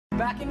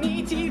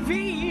BalconyTV.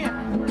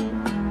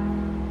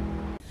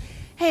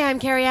 Hey, I'm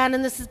KERRY and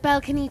this is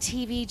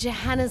BalconyTV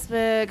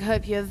Johannesburg.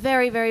 Hope you're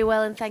very, very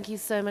well and thank you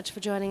so much for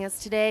joining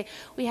us today.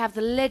 We have the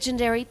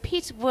legendary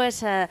Piet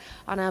Botha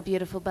on our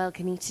beautiful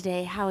balcony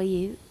today. How are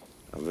you?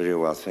 I'm very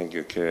well, thank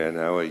you, KERRY. And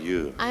how are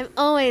you? I'm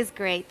always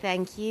great,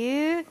 thank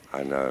you.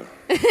 I know.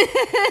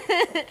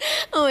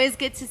 Always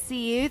good to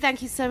see you.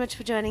 Thank you so much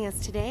for joining us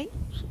today.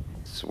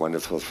 It's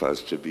wonderful for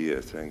us to be here,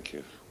 thank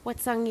you.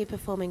 What song are you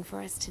performing for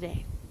us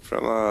today?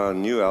 From our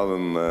new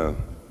album,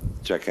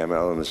 Jack Ham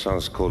album, the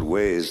song's called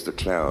Where is the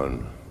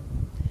Clown?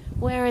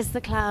 Where is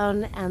the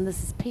Clown? And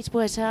this is Piet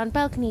Botha on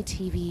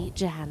BalconyTV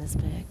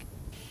Johannesburg.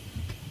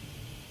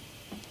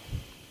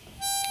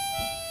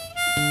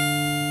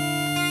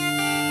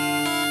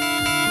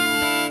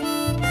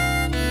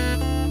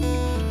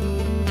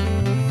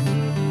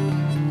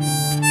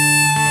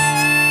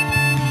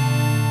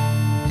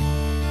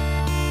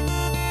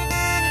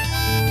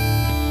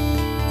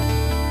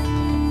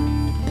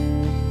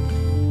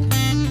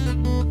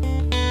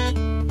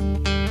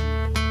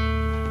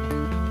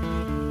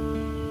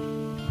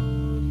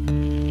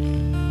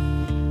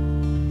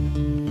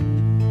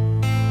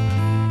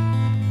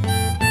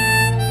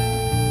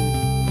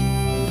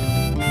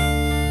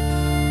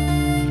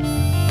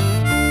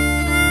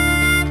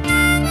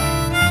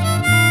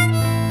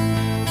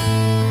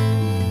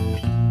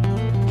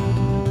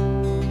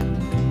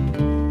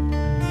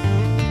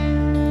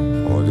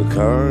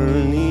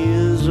 Carney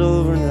is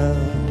over now,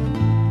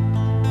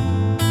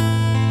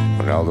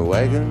 and all the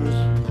wagons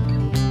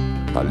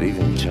are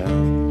leaving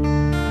town.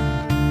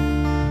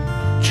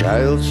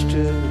 Child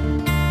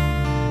stood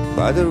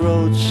by the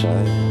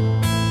roadside,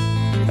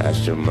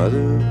 asked her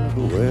mother,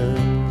 where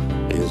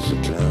is the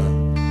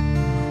clown?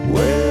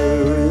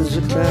 Where is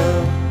the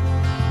clown?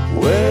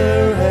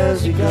 Where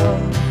has he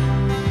gone?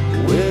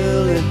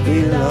 Will it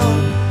be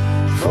long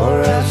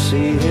before I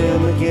see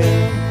him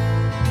again?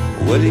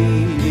 Will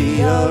he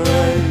be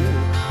alright,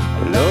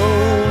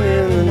 alone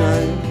in the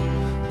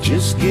night?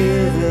 Just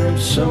give him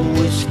some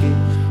whiskey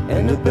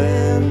and a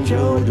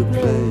banjo to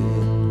play.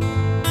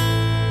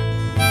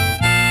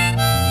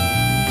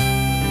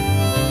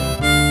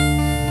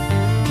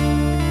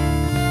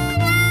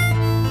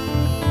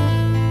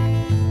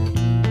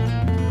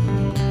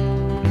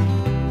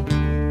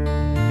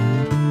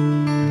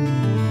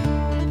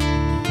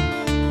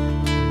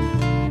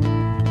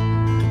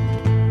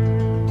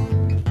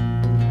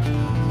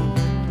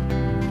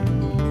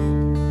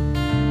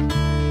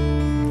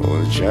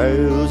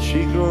 Child,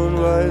 she grown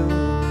wild,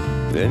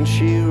 then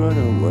she run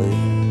away.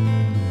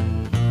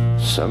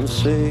 Some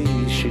say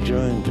she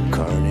joined the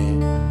carney,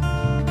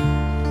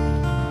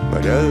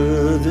 but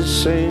others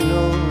say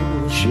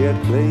no, she had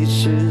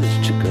places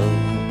to go.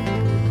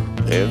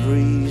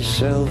 Every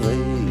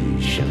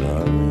Salvation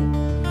Army.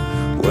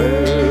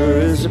 Where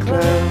is the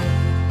clown?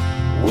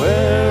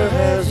 Where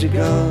has he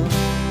gone?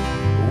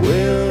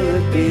 Will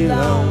it be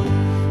long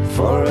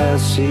before I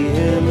see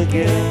him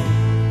again?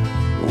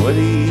 Would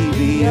he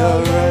be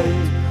alright,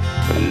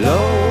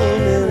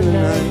 alone in the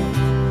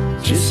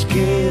night? Just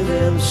give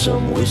him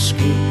some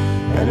whiskey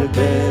and a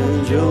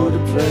banjo to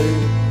play.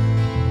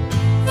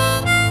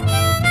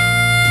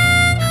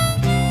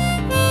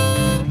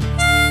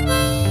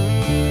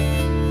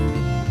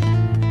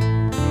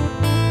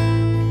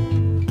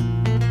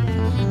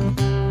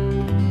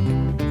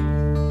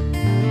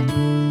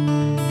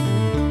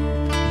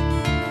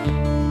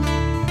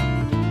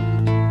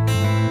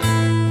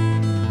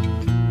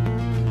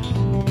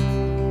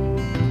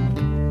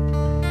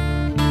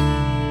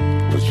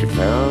 She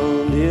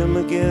found him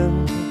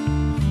again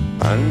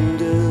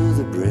under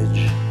the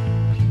bridge.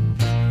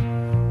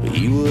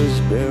 He was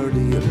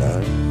barely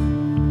alive.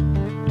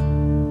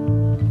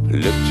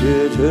 Looked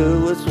at her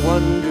with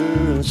wonder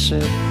and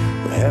said,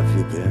 where have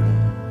you been?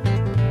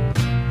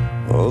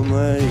 Oh,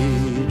 my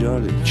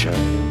darling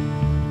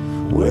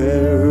child,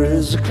 where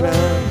is the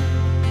clown?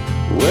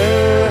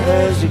 Where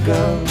has he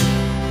gone?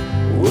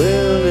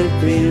 Will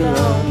it be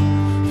long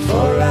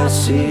before I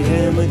see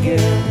him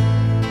again?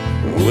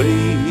 Would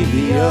he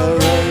be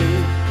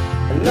alright,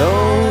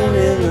 alone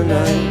in the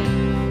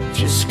night?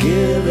 Just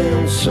give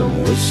him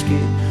some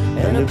whiskey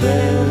and a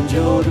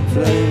banjo to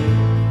play.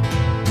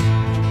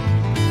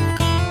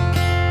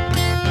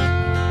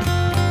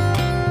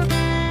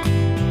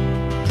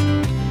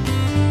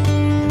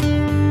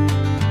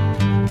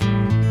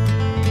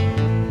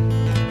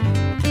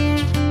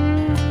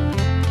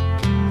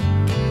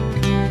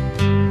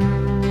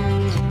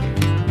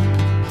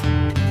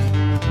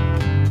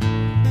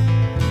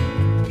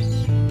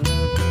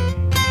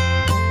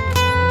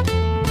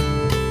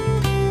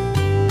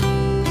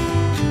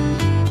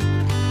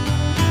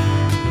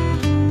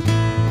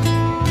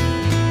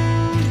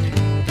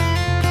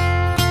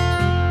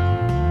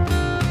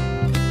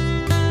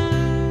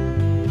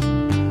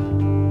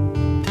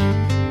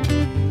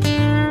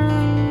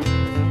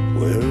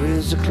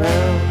 The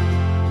clown,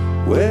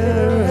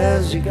 where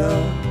has he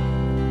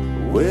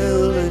gone?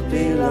 Will it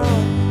be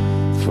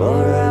long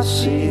before I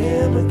see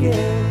him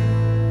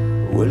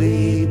again? Will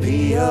he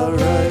be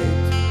alright,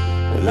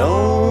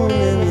 alone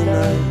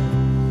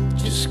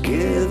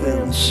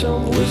want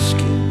some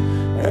whiskey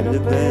and a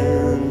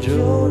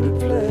banjo to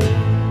play.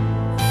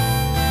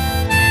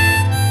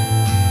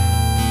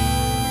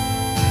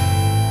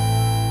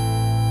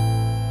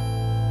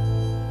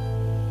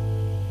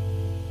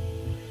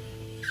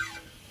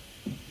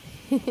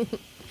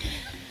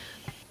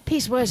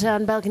 Piet Botha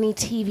on Balcony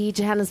TV,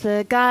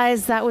 Johannesburg.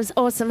 Guys, that was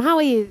awesome. How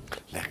are you?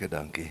 Lekker,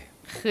 dankie.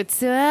 Good,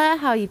 sir.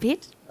 How are you,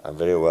 Piet? I'm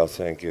very well,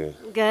 thank you.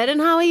 Good. And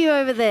how are you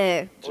over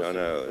there?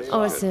 Jono.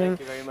 Awesome.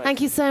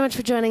 Thank you so much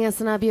for joining us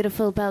on our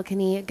beautiful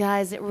balcony.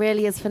 Guys, it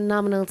really is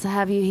phenomenal to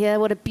have you here.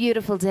 What a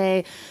beautiful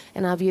day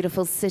in our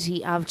beautiful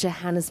city of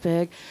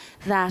Johannesburg.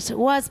 That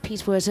was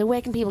Piet Botha.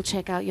 Where can people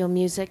check out your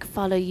music,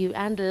 follow you,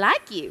 and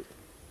like you?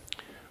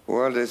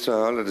 Well, there's a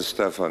whole lot of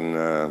stuff on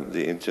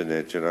the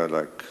internet, you know,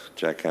 like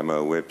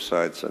Jackhammer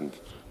websites and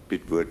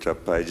Pik Botha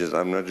pages.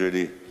 I'm not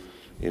really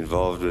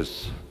involved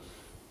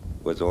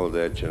with all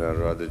that, you know. I'd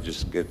rather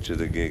just get to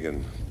the gig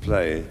and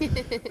play.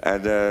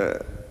 And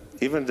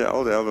even the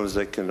old albums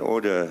they can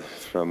order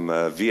from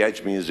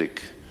VH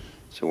Music.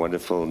 It's a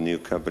wonderful new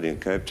company in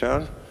Cape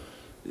Town.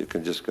 You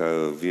can just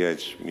go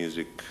VH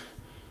Music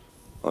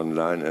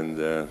online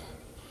and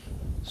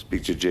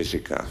speak to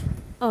Jessica.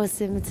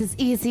 Awesome. It's as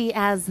easy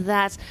as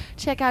that.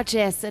 Check out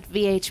Jess at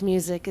VH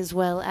Music as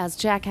well as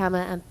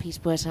Jackhammer and Piet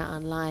Botha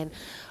online.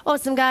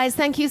 Awesome, guys.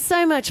 Thank you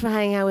so much for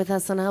hanging out with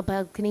us on our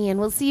balcony, and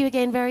we'll see you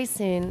again very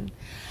soon.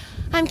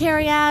 I'm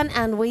KERRY,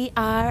 and we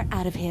are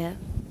out of here.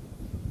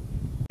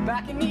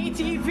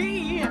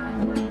 BalconyTV.